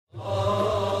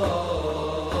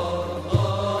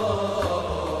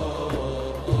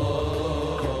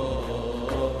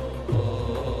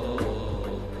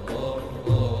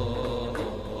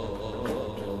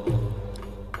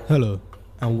Hello,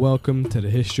 and welcome to the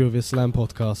History of Islam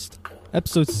podcast,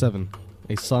 episode 7,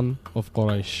 A Son of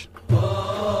Quraysh.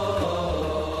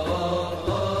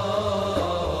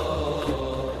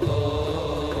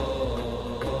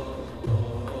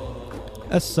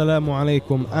 Assalamu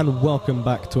alaikum, and welcome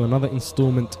back to another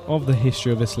installment of the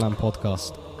History of Islam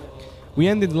podcast. We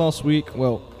ended last week,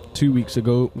 2 weeks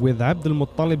ago, with Abdul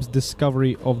Muttalib's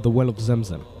discovery of the well of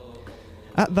Zamzam.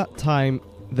 At that time,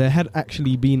 there had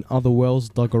actually been other wells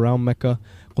dug around Mecca.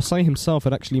 Qusay himself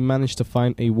had actually managed to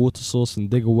find a water source and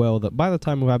dig a well that by the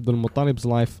time of Abdul Muttalib's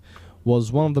life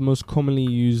was one of the most commonly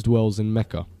used wells in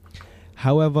Mecca.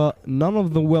 However, none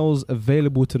of the wells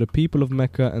available to the people of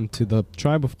Mecca and to the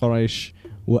tribe of Quraysh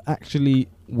were actually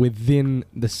within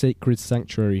the sacred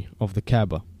sanctuary of the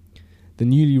Kaaba. The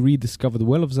newly rediscovered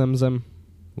well of Zamzam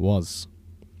was.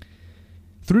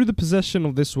 Through the possession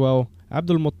of this well,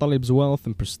 Abdul Muttalib's wealth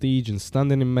and prestige and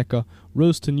standing in Mecca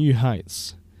rose to new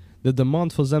heights. The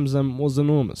demand for Zamzam was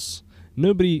enormous.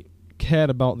 Nobody cared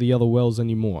about the other wells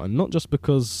anymore, and not just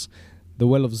because the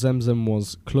well of Zamzam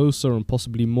was closer and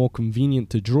possibly more convenient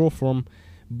to draw from,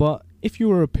 but if you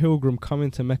were a pilgrim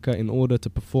coming to Mecca in order to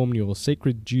perform your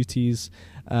sacred duties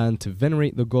and to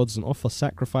venerate the gods and offer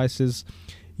sacrifices,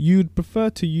 you'd prefer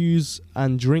to use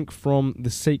and drink from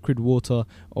the sacred water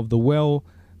of the well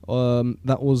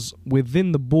that was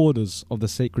within the borders of the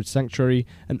sacred sanctuary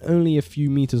and only a few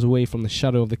meters away from the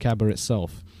shadow of the Kaaba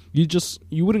itself.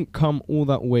 You wouldn't come all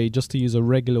that way just to use a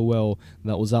regular well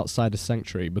that was outside the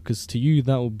sanctuary, because to you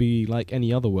that would be like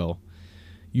any other well.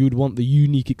 You would want the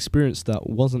unique experience that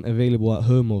wasn't available at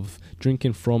home of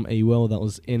drinking from a well that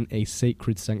was in a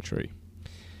sacred sanctuary.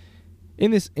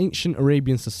 In this ancient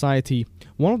Arabian society,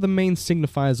 one of the main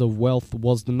signifiers of wealth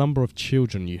was the number of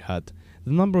children you had.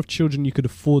 The number of children you could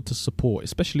afford to support,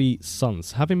 especially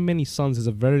sons. Having many sons is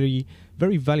a very,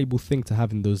 very valuable thing to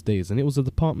have in those days, and it was a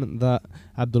department that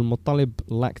Abdul Muttalib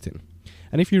lacked in.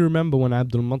 And if you remember when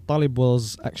Abdul Muttalib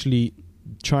was actually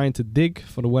trying to dig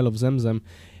for the well of Zamzam,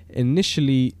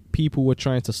 initially people were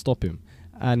trying to stop him,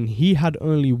 and he had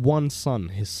only one son,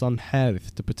 his son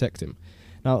Harith, to protect him.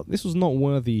 Now, this was not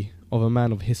worthy of a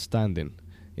man of his standing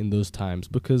in those times,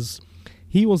 because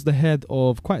he was the head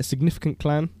of quite a significant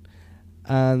clan.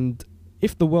 And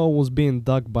if the well was being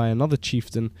dug by another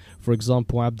chieftain, for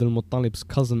example Abdul Muttalib's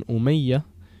cousin Umayyah,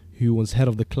 who was head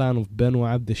of the clan of Banu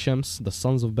Abd Shams, the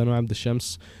sons of Banu Abd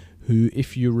Shams, who,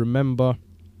 if you remember,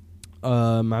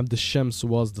 Abd Shams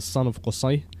was the son of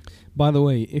Qusay. By the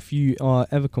way, if you are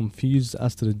ever confused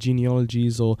as to the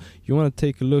genealogies, or you want to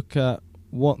take a look at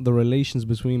what the relations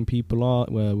between people are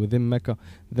within Mecca,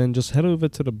 then just head over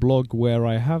to the blog where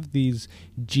I have these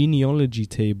genealogy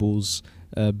tables,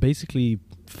 basically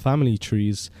family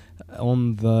trees,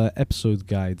 on the episode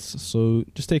guides. So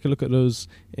just take a look at those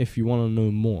if you want to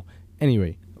know more.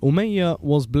 Anyway, Umayyah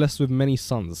was blessed with many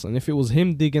sons, and if it was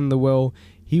him digging the well,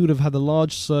 he would have had a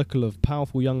large circle of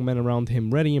powerful young men around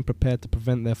him, ready and prepared to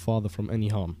prevent their father from any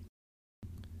harm.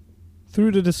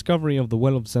 Through the discovery of the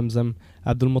well of Zamzam,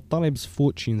 Abdul Muttalib's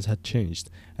fortunes had changed,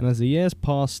 and as the years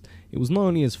passed, it was not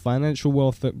only his financial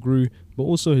wealth that grew, but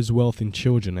also his wealth in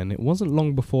children, and it wasn't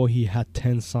long before he had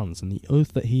 10 sons, and the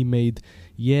oath that he made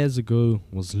years ago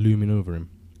was looming over him.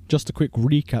 Just a quick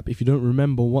recap if you don't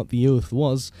remember what the oath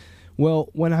was. Well,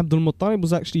 when Abdul Muttalib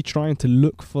was actually trying to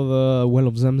look for the well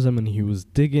of Zamzam, and he was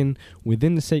digging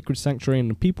within the sacred sanctuary,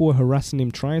 and the people were harassing him,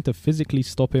 trying to physically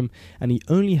stop him, and he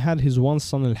only had his one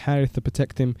son Al-Harith to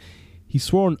protect him, he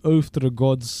swore an oath to the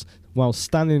gods while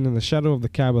standing in the shadow of the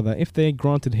Kaaba that if they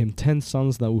granted him 10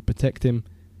 sons that would protect him,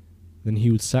 then he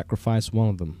would sacrifice one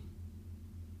of them.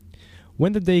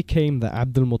 When the day came that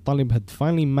Abdul Muttalib had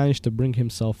finally managed to bring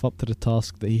himself up to the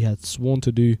task that he had sworn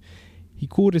to do, he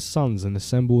called his sons and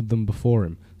assembled them before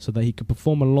him so that he could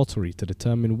perform a lottery to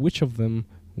determine which of them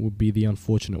would be the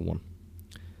unfortunate one.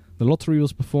 The lottery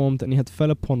was performed, and he had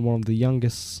fell upon one of the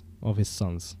youngest of his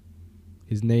sons.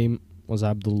 His name was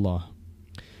Abdullah.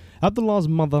 Abdullah's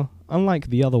mother, unlike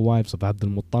the other wives of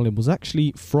Abdul Muttalib, was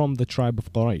actually from the tribe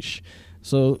of Quraysh,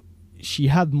 so she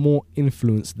had more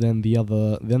influence than the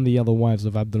other wives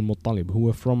of Abdul Muttalib, who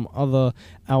were from other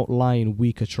outlying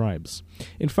weaker tribes.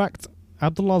 In fact,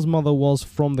 Abdullah's mother was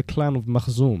from the clan of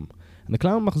Makhzum, and the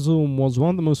clan of Makhzum was one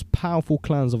of the most powerful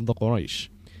clans of the Quraysh.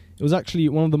 It was actually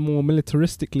one of the more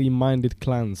militaristically minded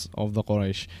clans of the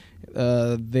Quraysh.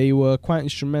 They were quite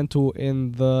instrumental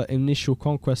in the initial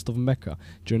conquest of Mecca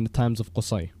during the times of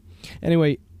Qusay.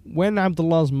 Anyway, when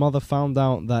Abdullah's mother found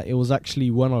out that it was actually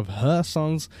one of her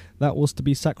sons that was to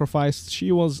be sacrificed,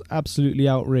 she was absolutely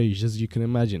outraged, as you can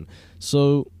imagine.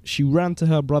 So she ran to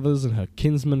her brothers and her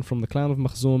kinsmen from the clan of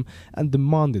Makhzum and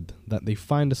demanded that they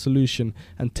find a solution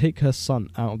and take her son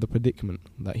out of the predicament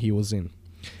that he was in.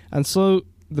 And so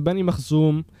the Bani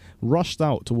Makhzum rushed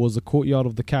out towards the courtyard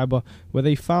of the Kaaba, where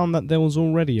they found that there was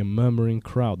already a murmuring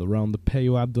crowd around the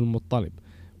Peyo Abdul Muttalib,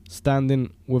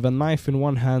 standing with a knife in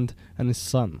one hand and his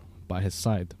son by his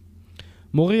side.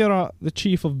 Mughira, the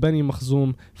chief of Bani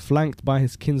Makhzum, flanked by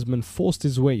his kinsmen, forced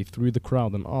his way through the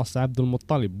crowd and asked Abdul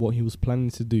Muttalib what he was planning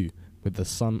to do with the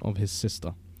son of his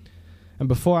sister. And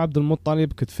before Abdul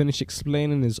Muttalib could finish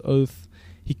explaining his oath,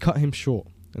 he cut him short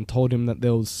and told him that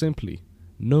there was simply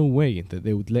no way that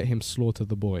they would let him slaughter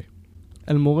the boy.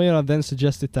 Al-Mughira then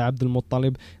suggested to Abdul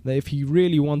Muttalib that if he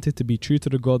really wanted to be true to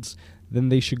the gods, then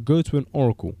they should go to an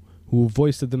oracle who will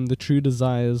voice to them the true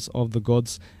desires of the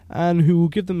gods and who will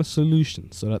give them a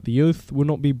solution so that the oath will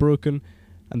not be broken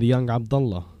and the young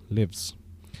Abdullah lives.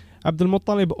 Abdul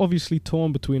Muttalib, obviously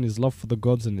torn between his love for the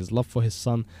gods and his love for his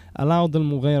son, allowed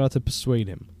Al-Mughira to persuade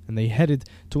him, and they headed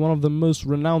to one of the most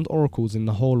renowned oracles in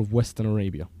the whole of Western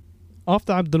Arabia.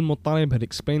 After Abdul Muttalib had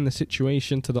explained the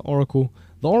situation to the oracle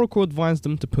advised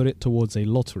them to put it towards a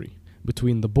lottery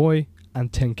between the boy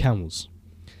and 10 camels.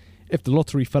 If the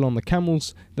lottery fell on the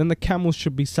camels, then the camels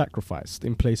should be sacrificed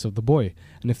in place of the boy,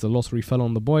 and if the lottery fell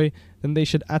on the boy, then they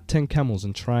should add 10 camels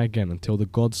and try again until the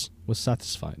gods were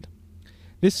satisfied.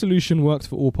 This solution worked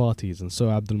for all parties, and so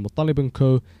Abdul Muttalib and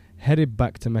co. headed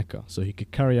back to Mecca so he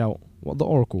could carry out what the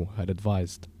oracle had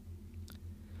advised.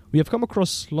 We have come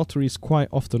across lotteries quite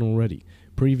often already.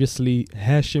 Previously,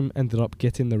 Hashim ended up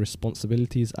getting the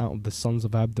responsibilities out of the sons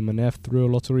of Abd Manaf through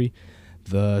a lottery.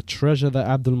 The treasure that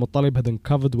Abdul Muttalib had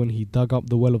uncovered when he dug up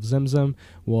the well of Zamzam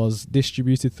was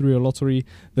distributed through a lottery.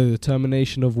 The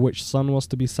determination of which son was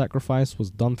to be sacrificed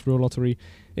was done through a lottery.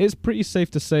 It is pretty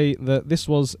safe to say that this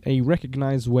was a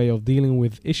recognized way of dealing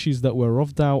with issues that were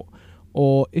of doubt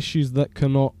or issues that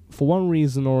cannot, for one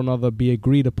reason or another, be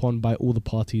agreed upon by all the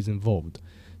parties involved.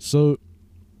 So,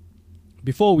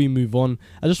 before we move on,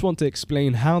 I just want to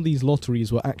explain how these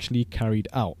lotteries were actually carried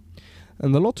out.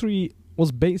 And the lottery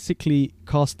was basically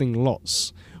casting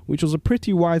lots, which was a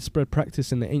pretty widespread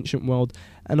practice in the ancient world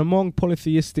and among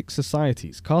polytheistic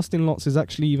societies. Casting lots is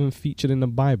actually even featured in the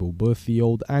Bible, both the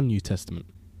Old and New Testament.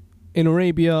 In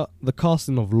Arabia, the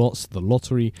casting of lots, the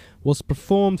lottery, was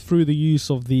performed through the use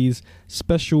of these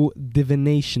special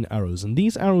divination arrows, and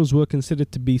these arrows were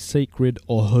considered to be sacred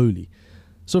or holy.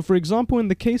 So for example, in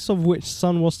the case of which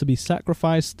son was to be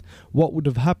sacrificed, what would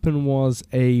have happened was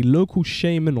a local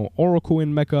shaman or oracle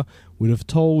in Mecca would have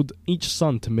told each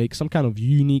son to make some kind of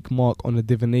unique mark on the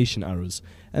divination arrows,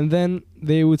 and then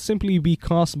they would simply be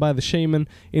cast by the shaman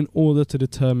in order to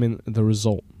determine the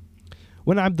result.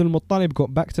 When Abdul Muttalib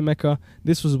got back to Mecca,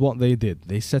 this was what they did.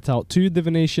 They set out 2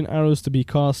 divination arrows to be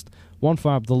cast, one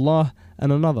for Abdullah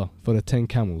and another for the 10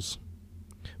 camels.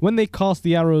 When they cast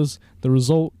the arrows, the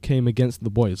result came against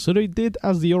the boys. So they did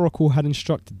as the oracle had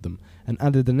instructed them and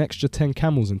added an extra 10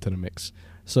 camels into the mix.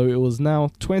 So it was now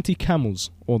 20 camels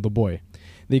or the boy.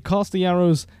 They cast the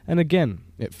arrows and again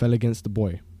it fell against the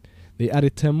boy. They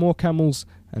added 10 more camels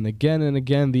and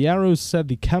again the arrows said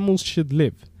the camels should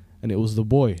live and it was the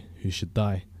boy who should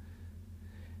die.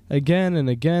 Again and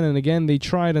again they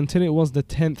tried until it was the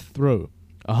 10th throw.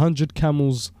 100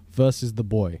 camels versus the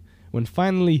boy. When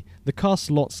finally the cast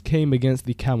lots came against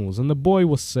the camels and the boy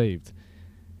was saved.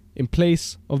 In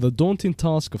place of the daunting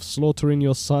task of slaughtering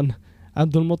your son,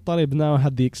 Abdul Muttalib now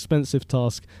had the expensive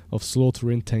task of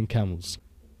slaughtering 10 camels.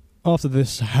 After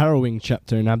this harrowing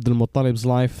chapter in Abdul Muttalib's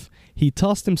life, he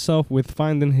tasked himself with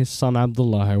finding his son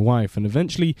Abdullah a wife, and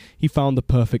eventually he found the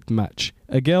perfect match,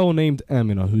 a girl named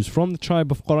Amina who's from the tribe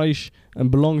of Quraysh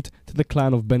and belonged to the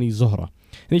clan of Bani Zuhra.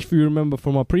 And if you remember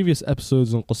from our previous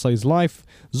episodes on Qusay's life,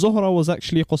 Zuhra was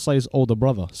actually Qusay's older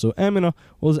brother, so Amina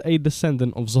was a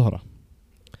descendant of Zuhra.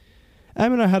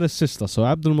 Amina had a sister, so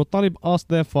Abdul Muttalib asked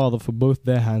their father for both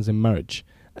their hands in marriage.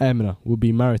 Amina would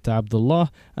be married to Abdullah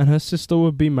and her sister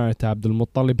would be married to Abdul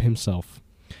Muttalib himself.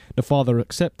 The father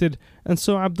accepted, and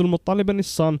so Abdul Muttalib and his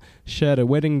son shared a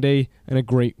wedding day and a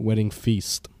great wedding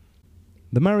feast.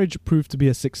 The marriage proved to be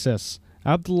a success.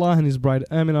 Abdullah and his bride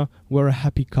Amina were a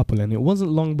happy couple, and it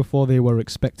wasn't long before they were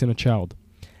expecting a child.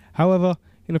 However,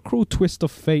 in a cruel twist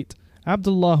of fate,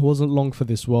 Abdullah wasn't long for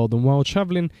this world, and while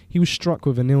travelling, he was struck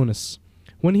with an illness.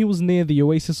 When he was near the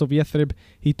oasis of Yathrib,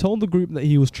 he told the group that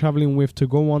he was travelling with to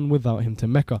go on without him to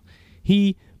Mecca.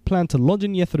 He planned to lodge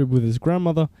in Yathrib with his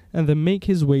grandmother and then make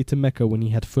his way to Mecca when he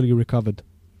had fully recovered.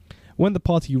 When the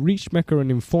party reached Mecca and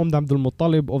informed Abdul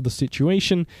Muttalib of the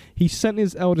situation, he sent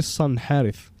his eldest son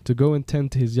Harith to go and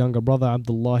tend to his younger brother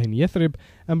Abdullah in Yathrib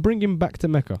and bring him back to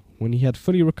Mecca when he had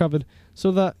fully recovered,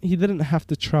 so that he didn't have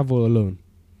to travel alone.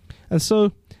 And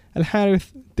so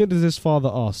Al-Harith did as his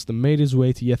father asked and made his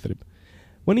way to Yathrib.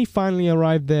 When he finally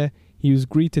arrived there, he was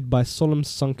greeted by solemn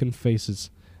sunken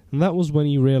faces, and that was when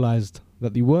he realized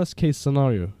that the worst case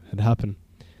scenario had happened.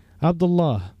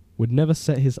 Abdullah would never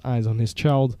set his eyes on his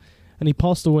child, and he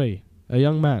passed away, a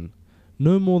young man,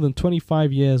 no more than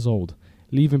 25 years old,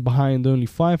 leaving behind only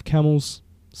 5 camels,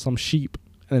 some sheep,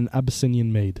 and an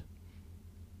Abyssinian maid.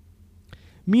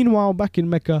 Meanwhile, back in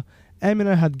Mecca,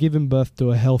 Amina had given birth to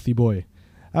a healthy boy.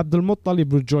 Abdul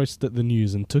Muttalib rejoiced at the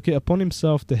news and took it upon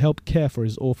himself to help care for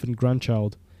his orphaned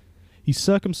grandchild. He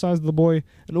circumcised the boy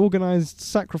and organized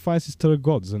sacrifices to the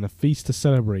gods and a feast to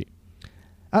celebrate.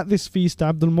 At this feast,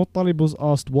 Abdul Muttalib was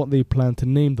asked what they planned to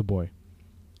name the boy.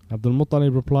 Abdul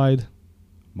Muttalib replied,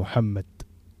 Muhammad.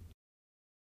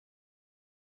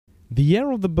 The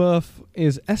year of the birth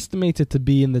is estimated to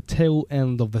be in the tail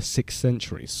end of the 6th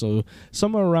century, so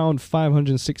somewhere around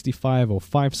 565 or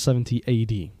 570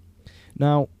 AD.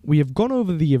 Now, we have gone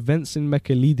over the events in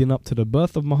Mecca leading up to the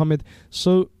birth of Muhammad,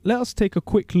 so let us take a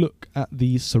quick look at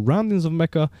the surroundings of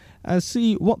Mecca and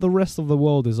see what the rest of the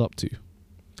world is up to.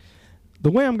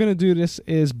 The way I'm going to do this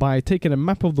is by taking a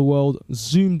map of the world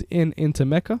zoomed in into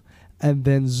Mecca and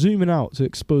then zooming out to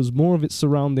expose more of its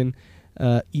surrounding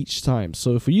each time.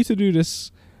 So for you to do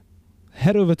this,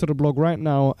 head over to the blog right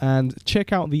now and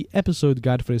check out the episode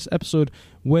guide for this episode,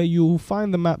 where you'll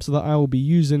find the maps that I will be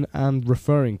using and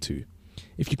referring to.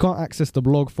 If you can't access the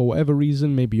blog for whatever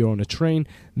reason, maybe you're on a train,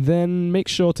 then make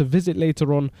sure to visit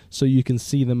later on so you can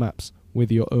see the maps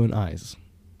with your own eyes.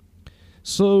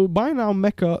 So by now,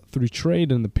 Mecca, through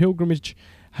trade and the pilgrimage,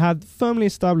 had firmly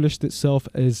established itself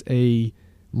as a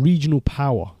regional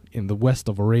power in the west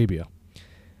of Arabia.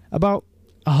 About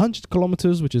 100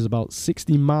 kilometers, which is about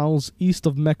 60 miles east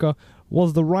of Mecca,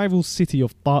 was the rival city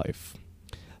of Ta'if.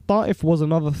 Ta'if was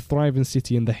another thriving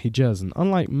city in the Hijaz, and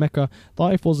unlike Mecca,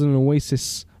 Ta'if was an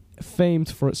oasis famed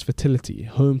for its fertility,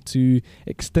 home to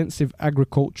extensive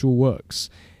agricultural works.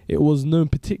 It was known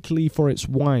particularly for its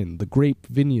wine, the grape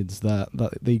vineyards that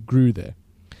they grew there.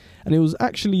 And it was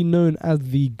actually known as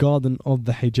the Garden of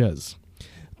the Hijaz.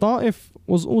 Ta'if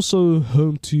was also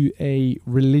home to a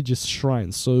religious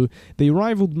shrine, so they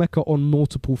rivaled Mecca on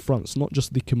multiple fronts, not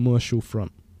just the commercial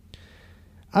front.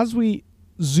 As we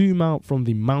zoom out from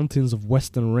the mountains of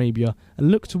Western Arabia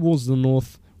and look towards the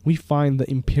north, we find the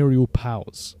imperial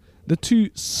powers, the two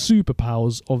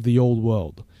superpowers of the old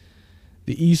world,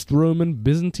 the East Roman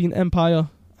Byzantine Empire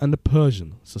and the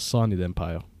Persian Sassanid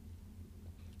Empire.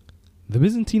 The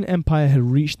Byzantine Empire had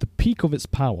reached the peak of its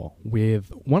power,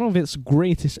 with one of its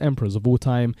greatest emperors of all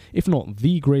time, if not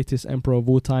the greatest emperor of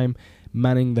all time,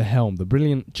 manning the helm, the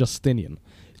brilliant Justinian.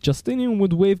 Justinian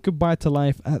would wave goodbye to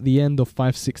life at the end of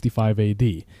 565 AD,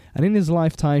 and in his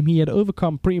lifetime he had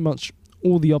overcome pretty much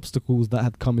all the obstacles that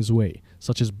had come his way,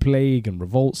 such as plague and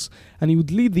revolts, and he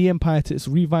would lead the empire to its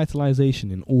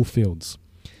revitalization in all fields.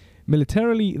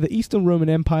 Militarily, the Eastern Roman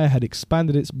Empire had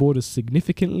expanded its borders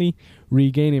significantly,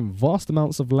 regaining vast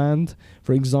amounts of land,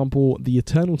 for example, the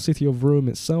eternal city of Rome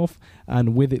itself,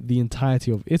 and with it the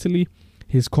entirety of Italy.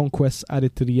 His conquests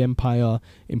added to the empire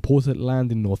important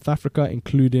land in North Africa,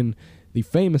 including the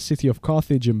famous city of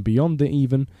Carthage and beyond it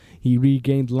even. He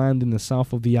regained land in the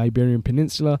south of the Iberian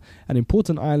Peninsula and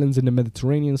important islands in the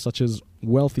Mediterranean such as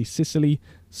wealthy Sicily,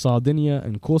 Sardinia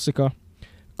and Corsica.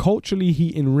 Culturally,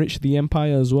 he enriched the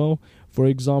empire as well, for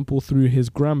example through his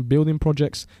grand building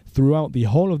projects throughout the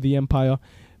whole of the empire,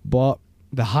 but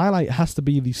the highlight has to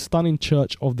be the stunning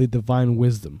Church of the Divine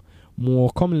Wisdom, more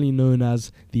commonly known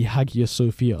as the Hagia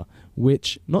Sophia,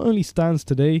 which not only stands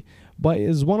today, but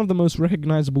is one of the most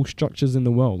recognizable structures in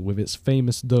the world with its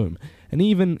famous dome. And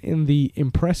even in the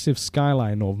impressive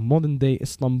skyline of modern-day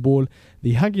Istanbul,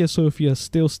 the Hagia Sophia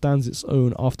still stands its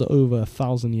own after over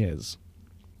 1,000 years.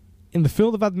 In the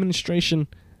field of administration,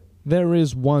 there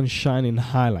is one shining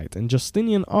highlight, and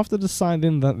Justinian, after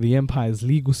deciding that the empire's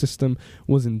legal system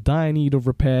was in dire need of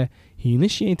repair, he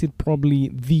initiated probably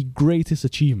the greatest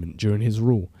achievement during his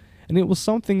rule, and it was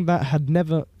something that had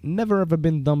never ever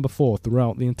been done before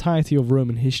throughout the entirety of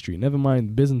Roman history, never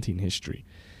mind Byzantine history,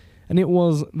 and it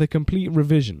was the complete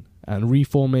revision and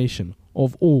reformation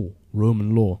of all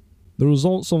Roman law. The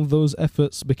results of those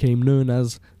efforts became known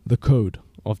as the Code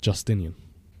of Justinian.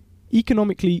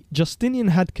 Economically, Justinian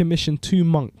had commissioned 2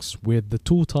 monks with the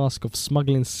tall task of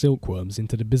smuggling silkworms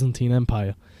into the Byzantine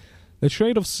Empire. The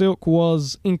trade of silk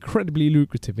was incredibly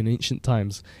lucrative in ancient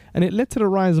times, and it led to the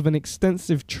rise of an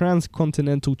extensive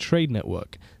transcontinental trade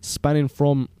network spanning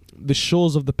from the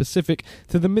shores of the Pacific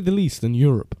to the Middle East and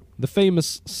Europe, the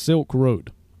famous Silk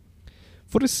Road.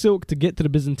 For this silk to get to the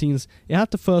Byzantines, it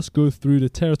had to first go through the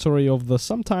territory of the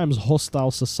sometimes hostile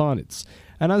Sassanids,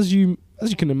 and as you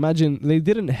can imagine, they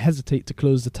didn't hesitate to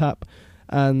close the tap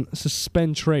and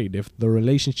suspend trade if the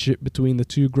relationship between the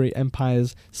two great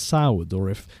empires soured or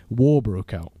if war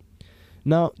broke out.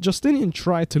 Now, Justinian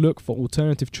tried to look for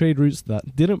alternative trade routes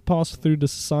that didn't pass through the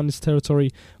Sassanids'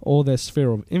 territory or their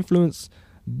sphere of influence,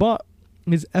 but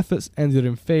his efforts ended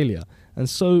in failure, and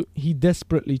so he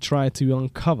desperately tried to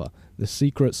uncover the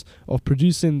secrets of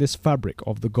producing this fabric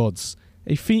of the gods,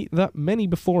 a feat that many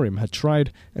before him had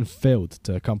tried and failed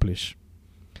to accomplish.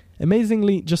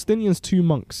 Amazingly, Justinian's 2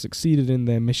 monks succeeded in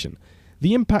their mission.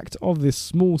 The impact of this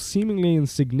small, seemingly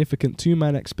insignificant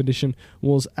 2-man expedition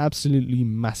was absolutely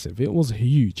massive. It was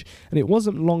huge, and it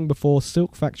wasn't long before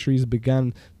silk factories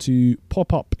began to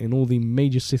pop up in all the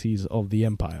major cities of the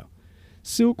empire.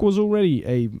 Silk was already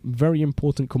a very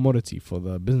important commodity for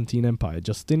the Byzantine Empire.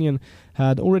 Justinian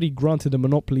had already granted a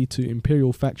monopoly to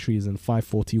imperial factories in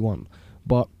 541,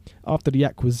 but after the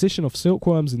acquisition of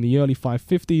silkworms in the early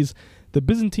 550s, the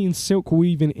Byzantine silk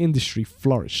weaving industry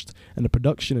flourished, and the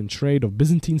production and trade of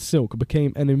Byzantine silk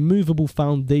became an immovable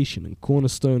foundation and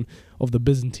cornerstone of the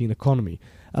Byzantine economy,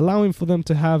 allowing for them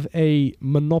to have a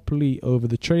monopoly over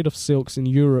the trade of silks in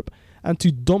Europe and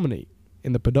to dominate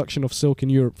in the production of silk in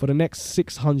Europe for the next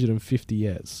 650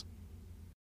 years.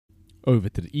 Over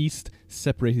to the east,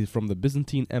 separated from the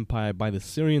Byzantine Empire by the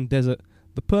Syrian desert,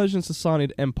 the Persian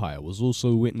Sassanid Empire was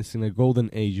also witnessing a golden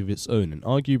age of its own and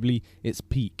arguably its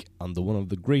peak under one of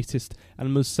the greatest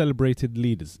and most celebrated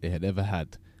leaders it had ever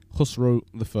had, Khosrow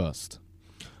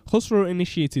I. Khosrow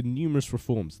initiated numerous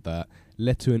reforms that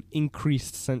led to an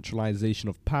increased centralization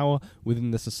of power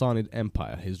within the Sassanid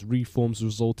Empire. His reforms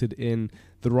resulted in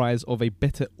the rise of a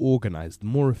better organized,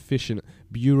 more efficient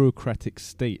bureaucratic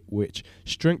state which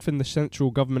strengthened the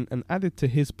central government and added to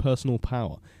his personal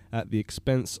power at the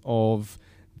expense of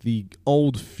the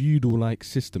old feudal-like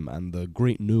system and the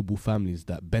great noble families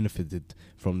that benefited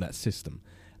from that system.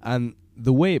 And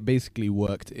the way it basically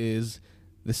worked is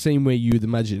the same way you'd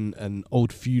imagine an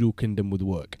old feudal kingdom would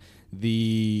work.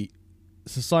 The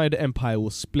Sassanid Empire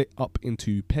was split up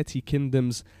into petty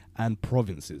kingdoms and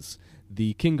provinces.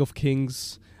 The King of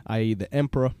Kings, i.e. the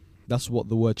Emperor, that's what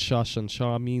the word Shah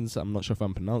means. I'm not sure if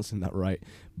I'm pronouncing that right,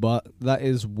 but that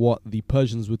is what the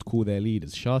Persians would call their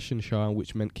leaders, Shah,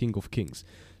 which meant King of Kings.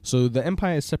 So the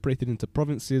empire is separated into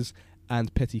provinces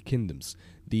and petty kingdoms.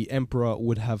 The emperor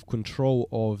would have control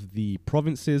of the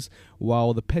provinces,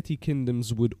 while the petty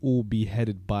kingdoms would all be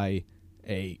headed by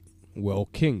a,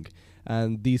 king.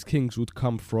 And these kings would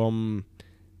come from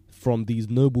these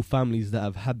noble families that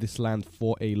have had this land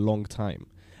for a long time.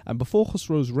 And before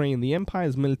Khosrow's reign, the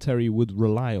empire's military would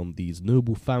rely on these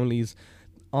noble families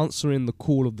answering the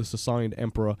call of the Sassanid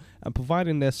emperor and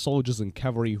providing their soldiers and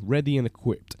cavalry ready and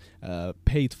equipped,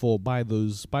 paid for by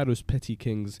those petty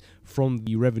kings from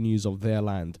the revenues of their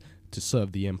land to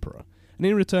serve the emperor. And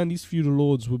in return, these feudal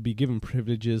lords would be given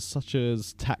privileges such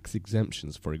as tax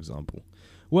exemptions, for example.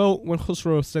 Well, when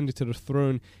Khosrow ascended to the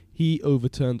throne, he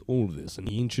overturned all of this, and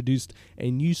he introduced a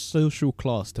new social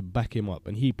class to back him up,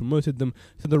 and he promoted them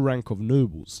to the rank of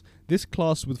nobles. This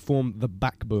class would form the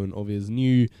backbone of his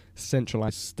new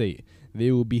centralized state.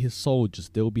 They will be his soldiers,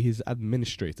 they will be his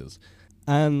administrators.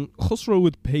 And Khosrow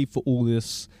would pay for all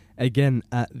this, again,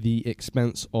 at the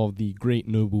expense of the great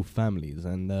noble families.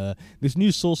 And this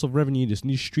new source of revenue, this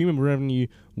new stream of revenue,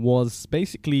 was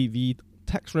basically the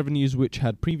tax revenues which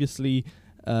had previously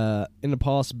in the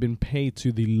past been paid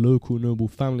to the local noble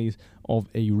families of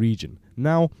a region.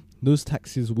 Now, those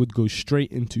taxes would go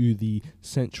straight into the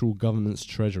central government's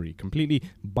treasury, completely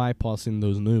bypassing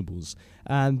those nobles.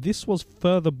 And this was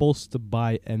further bolstered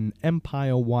by an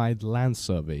empire-wide land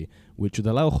survey, which would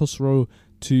allow Khosrow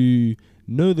to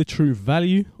know the true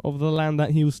value of the land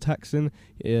that he was taxing,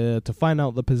 to find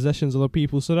out the possessions of the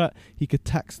people so that he could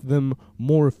tax them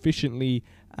more efficiently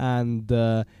and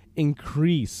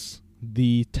increase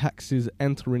the taxes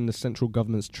entering the central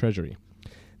government's treasury.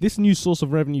 This new source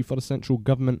of revenue for the central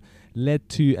government led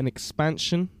to an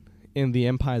expansion in the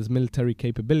empire's military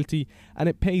capability, and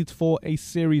it paid for a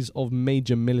series of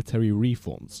major military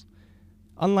reforms.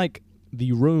 Unlike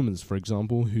the Romans, for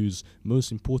example, whose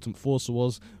most important force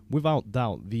was, without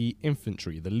doubt, the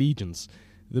infantry, the legions,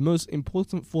 the most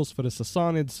important force for the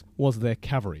Sassanids was their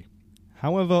cavalry.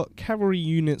 However, cavalry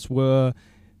units were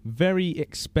very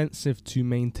expensive to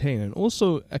maintain, and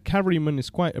also a cavalryman is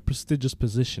quite a prestigious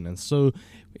position. And so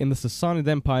in the Sassanid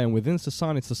Empire and within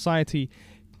Sassanid society,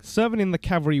 serving in the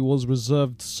cavalry was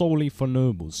reserved solely for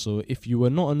nobles. So if you were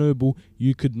not a noble,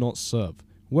 you could not serve.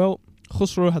 Well,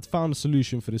 Khosrow had found a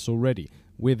solution for this already.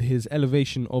 With his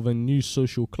elevation of a new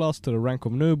social class to the rank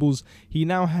of nobles, he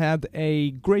now had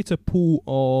a greater pool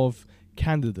of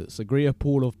candidates, a greater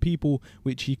pool of people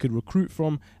which he could recruit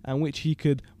from and which he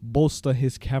could bolster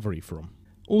his cavalry from.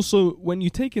 Also, when you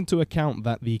take into account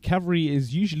that the cavalry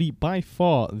is usually by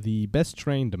far the best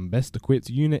trained and best equipped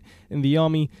unit in the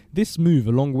army, this move,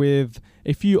 along with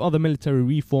a few other military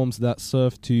reforms that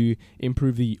serve to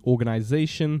improve the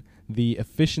organization, the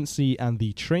efficiency and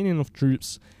the training of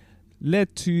troops,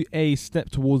 led to a step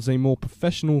towards a more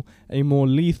professional, a more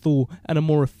lethal, and a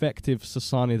more effective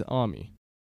Sassanid army.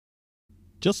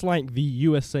 Just like the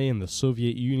USA and the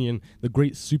Soviet Union, the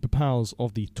great superpowers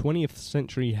of the 20th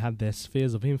century had their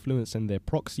spheres of influence and their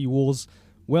proxy wars,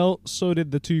 well, so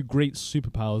did the two great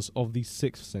superpowers of the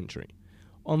 6th century.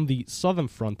 On the southern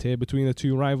frontier between the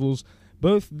two rivals,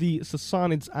 both the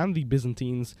Sassanids and the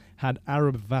Byzantines had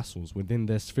Arab vassals within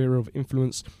their sphere of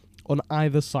influence on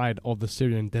either side of the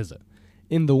Syrian desert.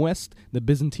 In the west, the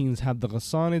Byzantines had the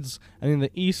Ghassanids, and in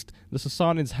the east, the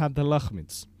Sassanids had the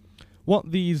Lakhmids.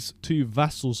 What these two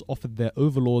vassals offered their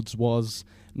overlords was,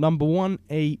 number one,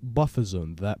 a buffer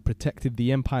zone that protected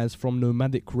the empires from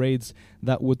nomadic raids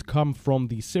that would come from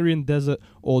the Syrian desert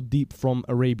or deep from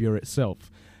Arabia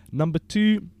itself. Number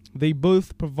two, they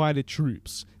both provided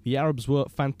troops. The Arabs were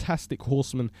fantastic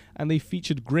horsemen, and they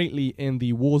featured greatly in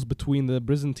the wars between the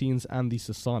Byzantines and the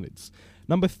Sassanids.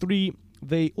 Number three,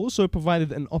 they also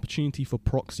provided an opportunity for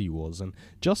proxy wars, and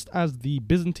just as the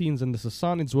Byzantines and the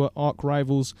Sassanids were arch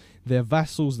rivals, their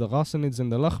vassals, the Ghassanids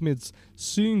and the Lakhmids,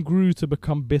 soon grew to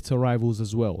become bitter rivals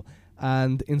as well.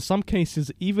 And in some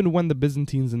cases, even when the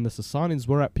Byzantines and the Sassanids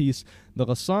were at peace, the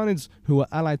Ghassanids, who were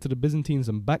allied to the Byzantines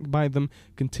and backed by them,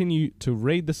 continued to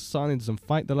raid the Sassanids and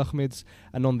fight the Lakhmids.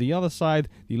 And on the other side,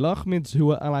 the Lakhmids, who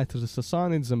were allied to the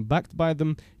Sassanids and backed by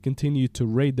them, continued to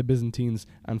raid the Byzantines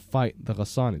and fight the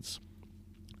Ghassanids.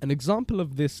 An example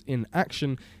of this in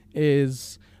action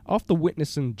is after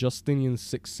witnessing Justinian's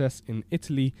success in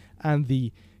Italy and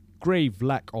the grave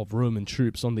lack of Roman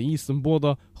troops on the eastern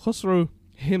border, Khosrow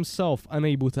himself,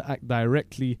 unable to act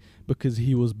directly because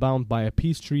he was bound by a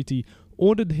peace treaty,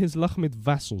 ordered his Lakhmid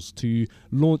vassals to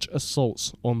launch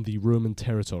assaults on the Roman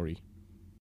territory.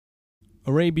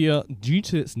 Arabia, due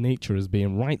to its nature as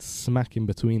being right smack in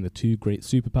between the two great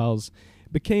superpowers,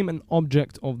 became an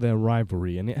object of their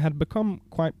rivalry, and it had become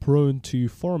quite prone to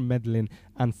foreign meddling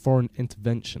and foreign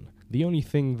intervention. The only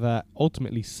thing that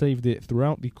ultimately saved it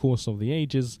throughout the course of the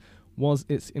ages was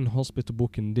its inhospitable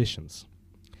conditions.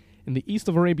 In the east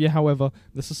of Arabia, however,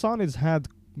 the Sassanids had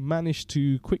managed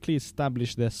to quickly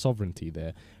establish their sovereignty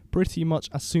there, pretty much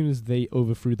as soon as they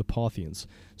overthrew the Parthians,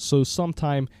 so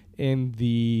sometime in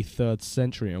the 3rd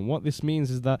century. And what this means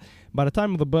is that by the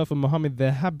time of the birth of Muhammad,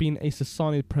 there had been a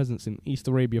Sassanid presence in East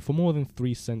Arabia for more than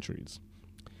 3 centuries.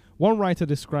 One writer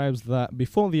describes that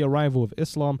before the arrival of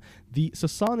Islam, the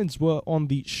Sassanids were on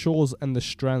the shores and the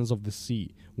strands of the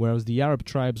sea, whereas the Arab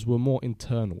tribes were more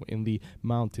internal, in the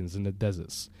mountains and the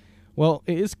deserts. Well,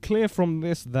 it is clear from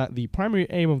this that the primary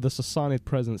aim of the Sassanid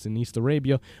presence in East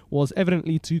Arabia was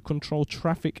evidently to control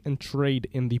traffic and trade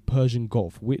in the Persian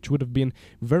Gulf, which would have been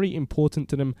very important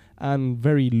to them and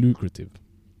very lucrative.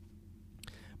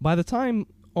 By the time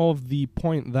of the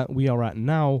point that we are at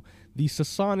now, the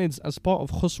Sassanids, as part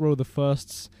of Khosrow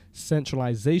I's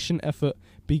centralization effort,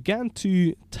 began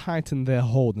to tighten their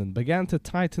hold and began to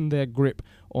tighten their grip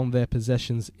on their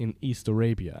possessions in East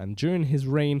Arabia. And during his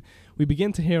reign, we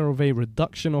begin to hear of a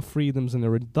reduction of freedoms and a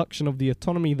reduction of the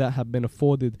autonomy that had been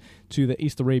afforded to the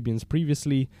East Arabians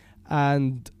previously,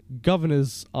 and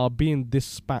governors are being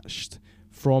dispatched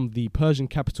from the Persian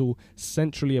capital,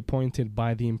 centrally appointed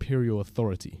by the imperial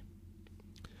authority.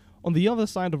 On the other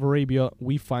side of Arabia,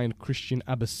 we find Christian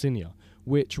Abyssinia,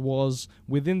 which was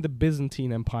within the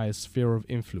Byzantine Empire's sphere of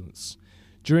influence.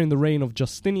 During the reign of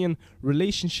Justinian,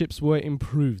 relationships were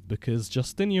improved because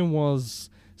Justinian was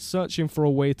searching for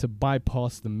a way to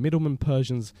bypass the middlemen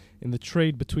Persians in the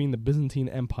trade between the Byzantine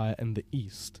Empire and the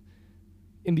East.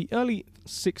 In the early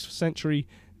 6th century,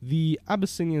 the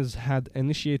Abyssinians had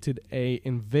initiated an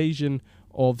invasion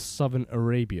of southern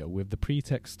Arabia with the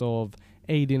pretext of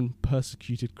aiding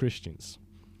persecuted Christians.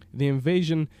 The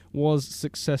invasion was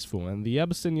successful, and the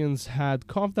Abyssinians had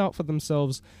carved out for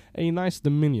themselves a nice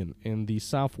dominion in the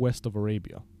southwest of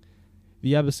Arabia.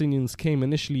 The Abyssinians came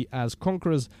initially as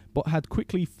conquerors, but had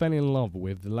quickly fell in love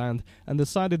with the land and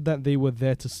decided that they were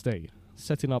there to stay.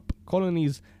 setting up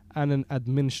colonies and an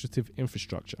administrative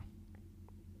infrastructure.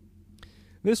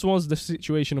 This was the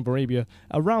situation of Arabia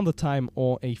around the time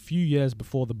or a few years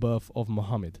before the birth of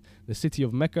Muhammad. The city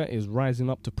of Mecca is rising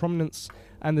up to prominence,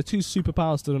 and the two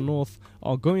superpowers to the north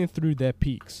are going through their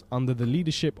peaks under the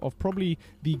leadership of probably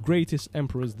the greatest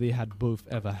emperors they had both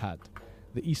ever had.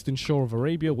 The eastern shore of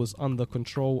Arabia was under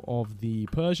control of the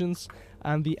Persians,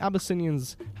 and the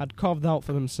Abyssinians had carved out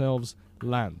for themselves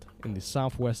land in the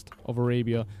southwest of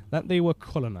Arabia that they were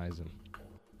colonizing.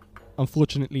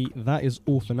 Unfortunately, that is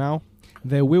all for now.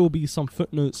 There will be some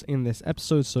footnotes in this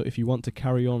episode, so if you want to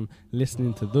carry on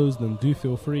listening to those, then do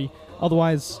feel free.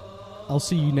 Otherwise, I'll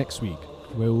see you next week,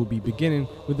 where we'll be beginning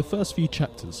with the first few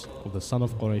chapters of the Son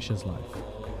of Quraysh's life.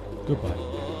 Goodbye.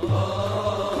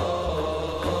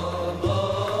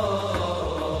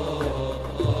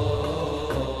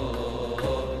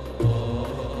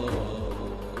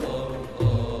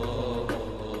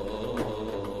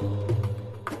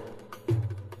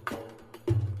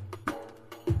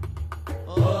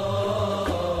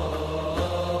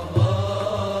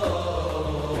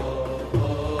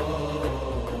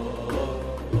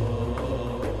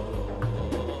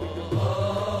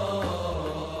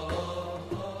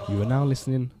 You are now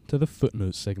listening to the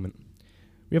footnotes segment.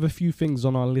 We have a few things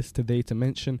on our list today to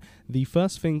mention. The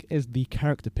first thing is the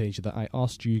character page that I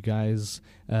asked you guys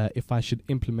if I should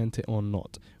implement it or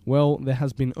not. Well, there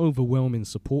has been overwhelming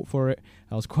support for it.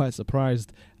 I was quite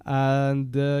surprised,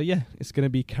 and it's going to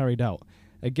be carried out.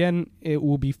 Again, it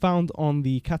will be found on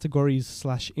the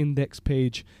categories/index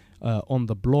page on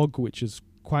the blog, which is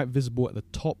quite visible at the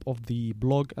top of the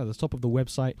blog, at the top of the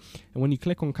website. And when you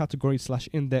click on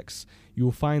category/index, you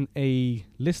will find a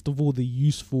list of all the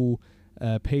useful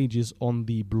pages on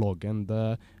the blog, and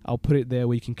I'll put it there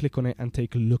where you can click on it and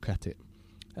take a look at it.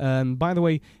 By the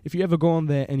way, if you ever go on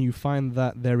there and you find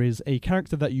that there is a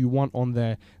character that you want on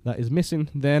there that is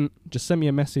missing, then just send me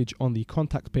a message on the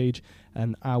contact page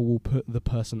and I will put the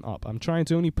person up. I'm trying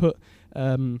to only put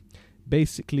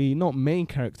basically not main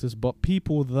characters, but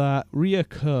people that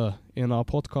reoccur in our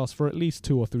podcast for at least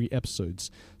 2 or 3 episodes.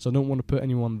 So I don't want to put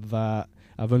anyone that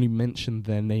I've only mentioned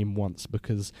their name once,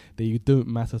 because they don't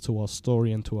matter to our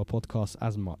story and to our podcast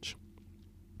as much.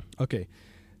 Okay,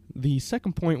 the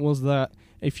second point was that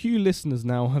a few listeners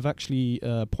now have actually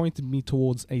pointed me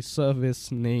towards a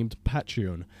service named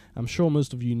Patreon. I'm sure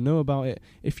most of you know about it.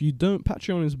 If you don't,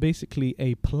 Patreon is basically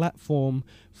a platform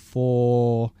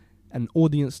for an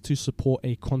audience to support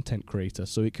a content creator.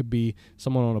 So it could be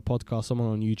someone on a podcast, someone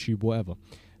on YouTube, whatever.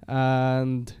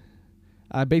 And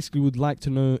I basically would like to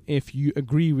know if you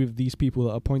agree with these people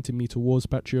that are pointing me towards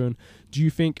Patreon. Do you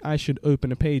think I should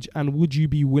open a page, and would you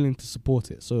be willing to support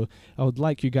it? So I would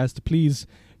like you guys to please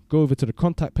go over to the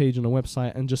contact page on the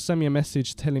website and just send me a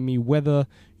message telling me whether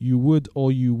you would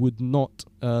or you would not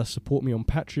support me on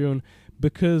Patreon,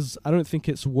 because I don't think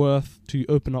it's worth to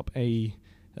open up a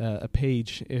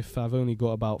page if I've only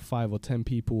got about 5 or 10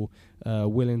 people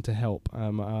willing to help.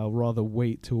 I'll rather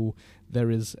wait till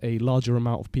there is a larger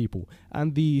amount of people,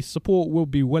 and the support will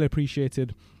be well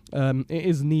appreciated. It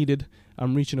is needed.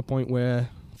 I'm reaching a point where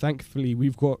thankfully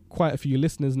we've got quite a few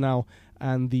listeners now,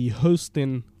 and the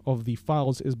hosting of the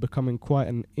files is becoming quite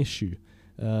an issue.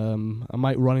 I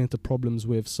might run into problems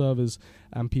with servers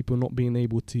and people not being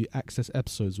able to access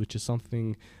episodes, which is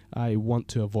something I want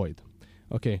to avoid.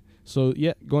 Okay, so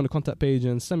yeah, go on the contact page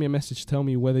and send me a message. Tell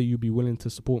me whether you'd be willing to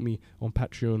support me on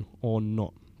Patreon or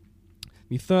not.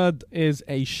 The third is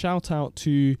a shout out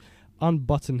to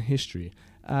Unbutton History.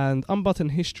 And Unbutton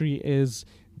History is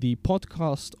the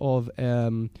podcast of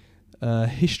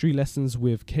history lessons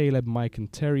with Caleb, Mike,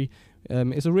 and Terry.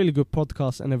 It's a really good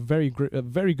podcast and a very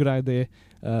good idea.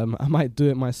 I might do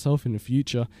it myself in the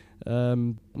future.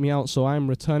 Me out, so I'm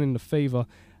returning the favor.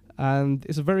 And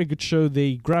it's a very good show.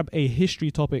 They grab a history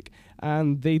topic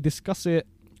and they discuss it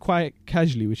quite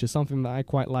casually, which is something that I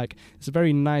quite like. It's a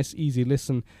very nice, easy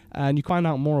listen, and you can find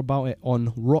out more about it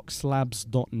on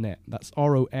roxlabs.net. That's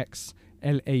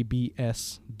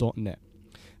roxlabs.net.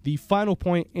 The final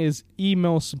point is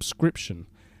email subscription.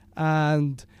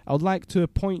 And I would like to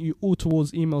point you all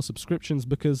towards email subscriptions,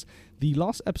 because the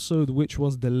last episode, which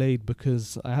was delayed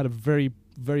because I had a very,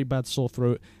 very bad sore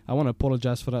throat, I want to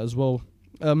apologize for that as well.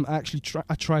 I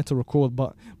tried to record,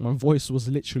 but my voice was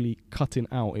literally cutting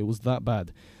out. It was that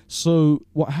bad. So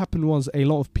what happened was a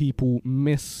lot of people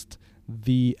missed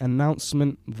the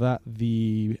announcement that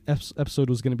the episode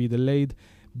was going to be delayed,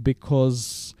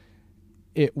 because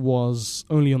it was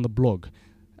only on the blog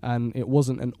and it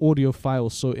wasn't an audio file,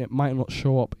 so it might not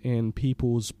show up in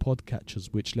people's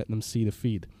podcatchers, which let them see the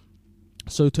feed.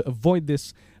 So to avoid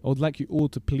this, I would like you all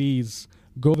to please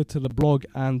go over to the blog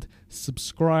and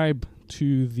subscribe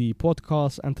to the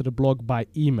podcast and to the blog by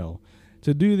email.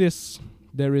 To do this,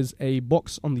 there is a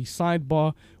box on the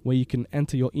sidebar where you can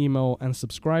enter your email and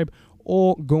subscribe,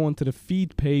 or go onto the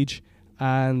feed page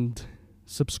and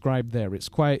subscribe there. It's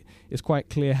quite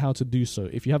clear how to do so.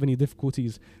 If you have any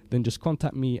difficulties, then just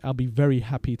contact me. I'll be very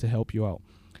happy to help you out.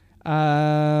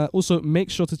 Also,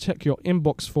 make sure to check your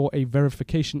inbox for a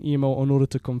verification email in order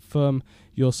to confirm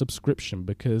your subscription,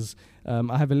 because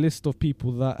I have a list of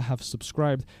people that have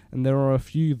subscribed and there are a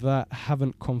few that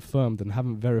haven't confirmed and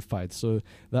haven't verified, so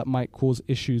that might cause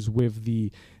issues with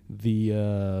the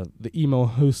email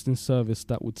hosting service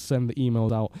that would send the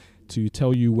emails out to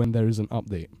tell you when there is an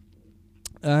update.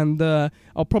 And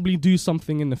I'll probably do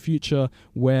something in the future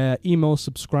where email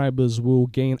subscribers will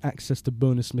gain access to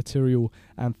bonus material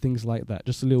and things like that.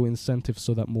 Just a little incentive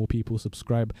so that more people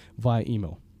subscribe via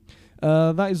email.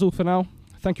 That is all for now.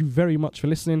 Thank you very much for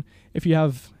listening. If you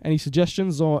have any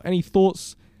suggestions or any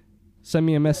thoughts, send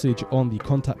me a message on the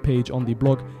contact page on the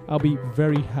blog. I'll be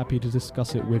very happy to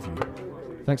discuss it with you.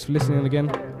 Thanks for listening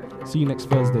again. See you next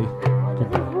Thursday.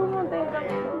 Goodbye.